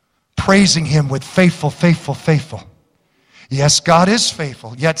praising Him with faithful, faithful, faithful. Yes, God is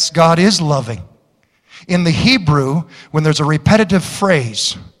faithful. Yes, God is loving. In the Hebrew, when there's a repetitive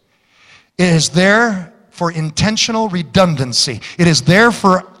phrase, it is there for intentional redundancy. It is there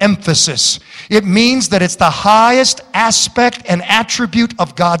for emphasis. It means that it's the highest aspect and attribute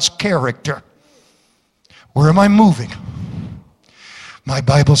of God's character. Where am I moving? My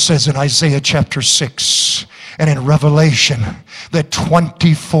Bible says in Isaiah chapter 6 and in Revelation that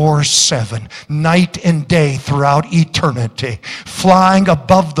 24/7, night and day throughout eternity, flying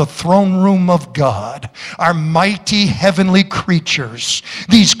above the throne room of God are mighty heavenly creatures.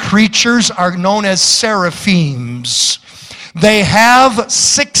 These creatures are known as seraphims. They have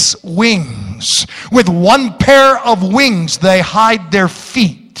 6 wings. With 1 pair of wings, they hide their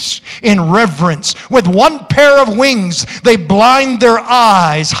feet in reverence. With 1 pair of wings, they blind their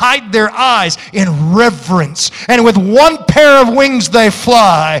eyes, hide their eyes in reverence. And with 1 pair of wings, they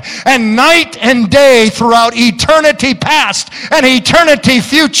fly. And night and day throughout eternity past and eternity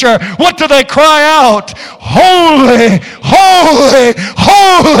future, what do they cry out? Holy, holy,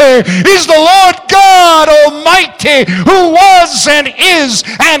 holy is the Lord God Almighty, who was and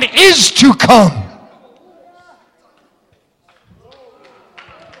is to come.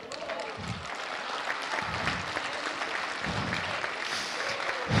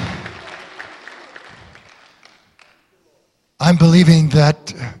 I'm believing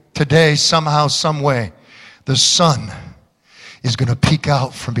that today, somehow, some way, the sun is going to peek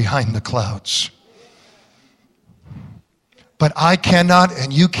out from behind the clouds. But I cannot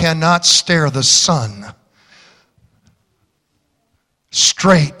and you cannot stare the sun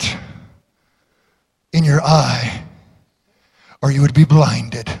straight in your eye, or you would be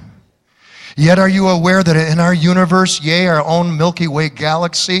blinded. Yet are you aware that in our universe, yea, our own Milky Way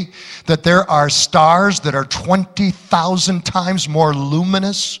galaxy, that there are stars that are 20,000 times more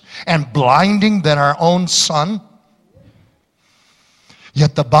luminous and blinding than our own sun?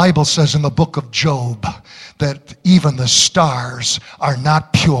 Yet the Bible says in the book of Job that even the stars are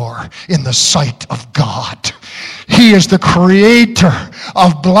not pure in the sight of God. He is the creator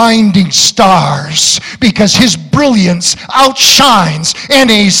of blinding stars because his brilliance outshines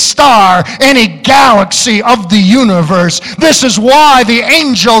any star, any galaxy of the universe. This is why the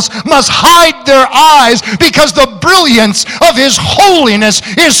angels must hide their eyes, because the brilliance of his holiness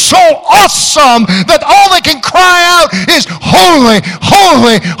is so awesome that all they can cry out is holy,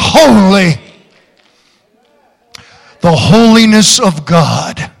 holy, holy. The holiness of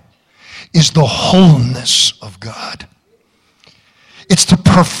God is the wholeness of God. It's the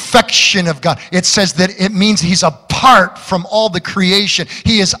perfection of God. It says that it means he's apart from all the creation.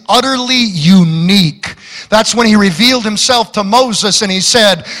 He is utterly unique. That's when he revealed himself to Moses, and he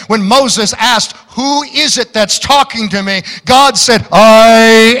said, when Moses asked, who is it that's talking to me? God said,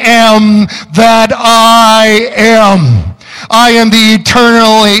 I am that I am. I am the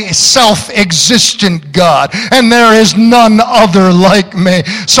eternally self-existent God, and there is none other like me.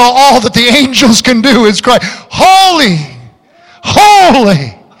 So all that the angels can do is cry, holy,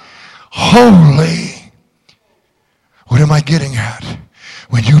 holy, holy. What am I getting at?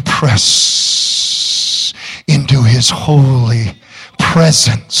 When you press into his holy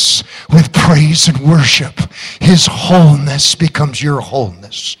presence with praise and worship, his wholeness becomes your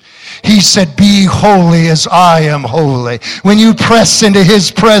wholeness. He said, be holy as I am holy. When you press into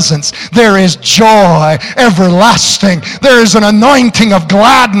his presence, there is joy everlasting. There is an anointing of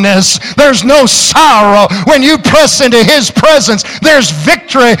gladness. There's no sorrow. When you press into his presence, there's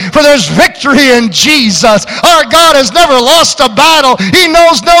victory, for there's victory in Jesus. Our God has never lost a battle. He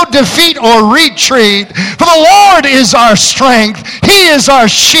knows no defeat or retreat. For the Lord is our strength. He is our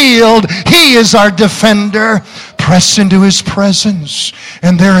shield. He is our defender. Press into his presence,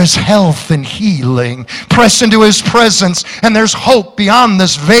 and there is health and healing. Press into his presence, and there's hope beyond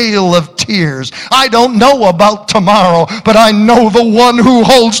this veil of tears. I don't know about tomorrow, but I know the one who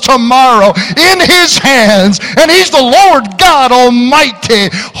holds tomorrow in his hands, and he's the Lord God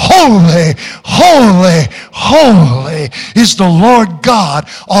Almighty. Holy, holy, holy is the Lord God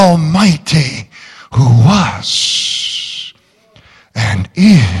Almighty, who was and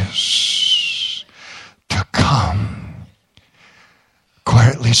is to come.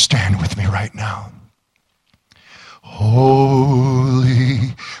 Quietly stand with me right now.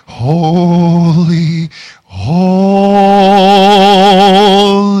 Holy, holy, holy,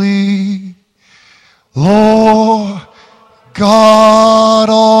 Lord God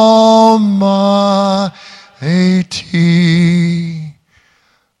Almighty.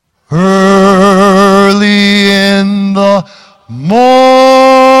 Early in the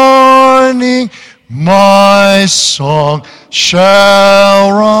morning, my song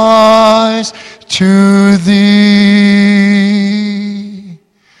shall rise to thee.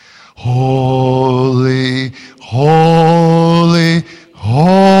 Holy, holy,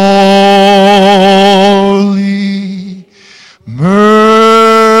 holy, merciful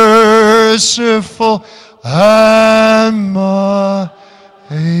and mighty,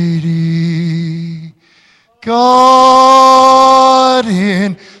 God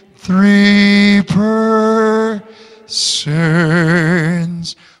in three persons,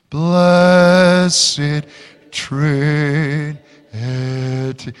 blessed Trinity.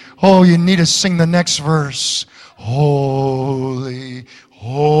 Oh, you need to sing the next verse. Holy,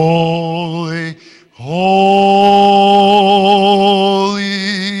 holy, holy,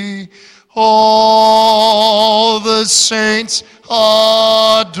 all the saints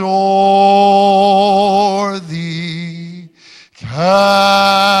adore thee,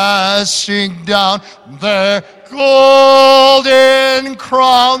 casting down their golden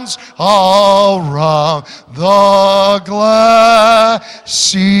crowns around the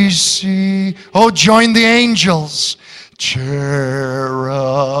glassy sea. Oh, join the angels, cherubim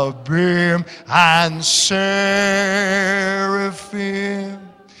and seraphim,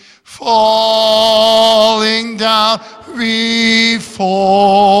 falling down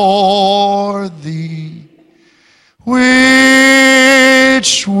before thee.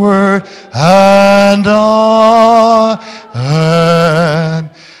 Which word and and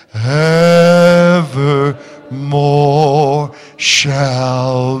evermore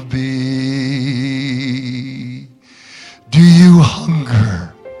shall be. Do you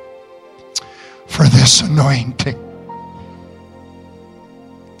hunger for this anointing?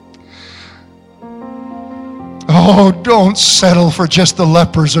 Oh, don't settle for just the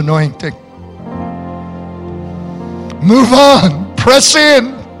leper's anointing. Move on. Press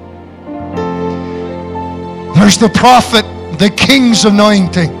in. There's the prophet, the king's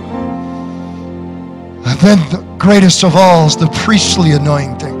anointing. And then the greatest of all is the priestly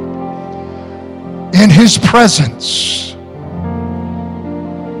anointing. In his presence,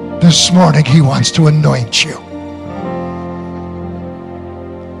 this morning he wants to anoint you.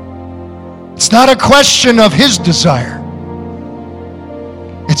 It's not a question of his desire.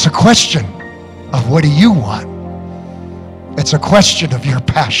 It's a question of what do you want. It's a question of your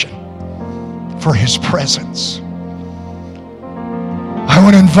passion for his presence. I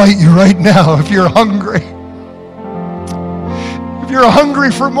want to invite you right now, if you're hungry, if you're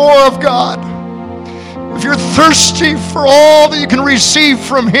hungry for more of God, if you're thirsty for all that you can receive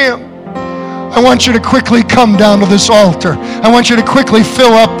from him, I want you to quickly come down to this altar. I want you to quickly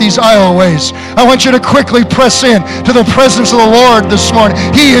fill up these aisleways. I want you to quickly press in to the presence of the Lord this morning.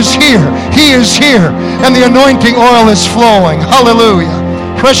 He is here. He is here. And the anointing oil is flowing. Hallelujah.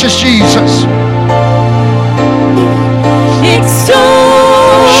 Precious Jesus. Extol,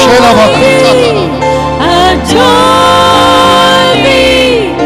 adore.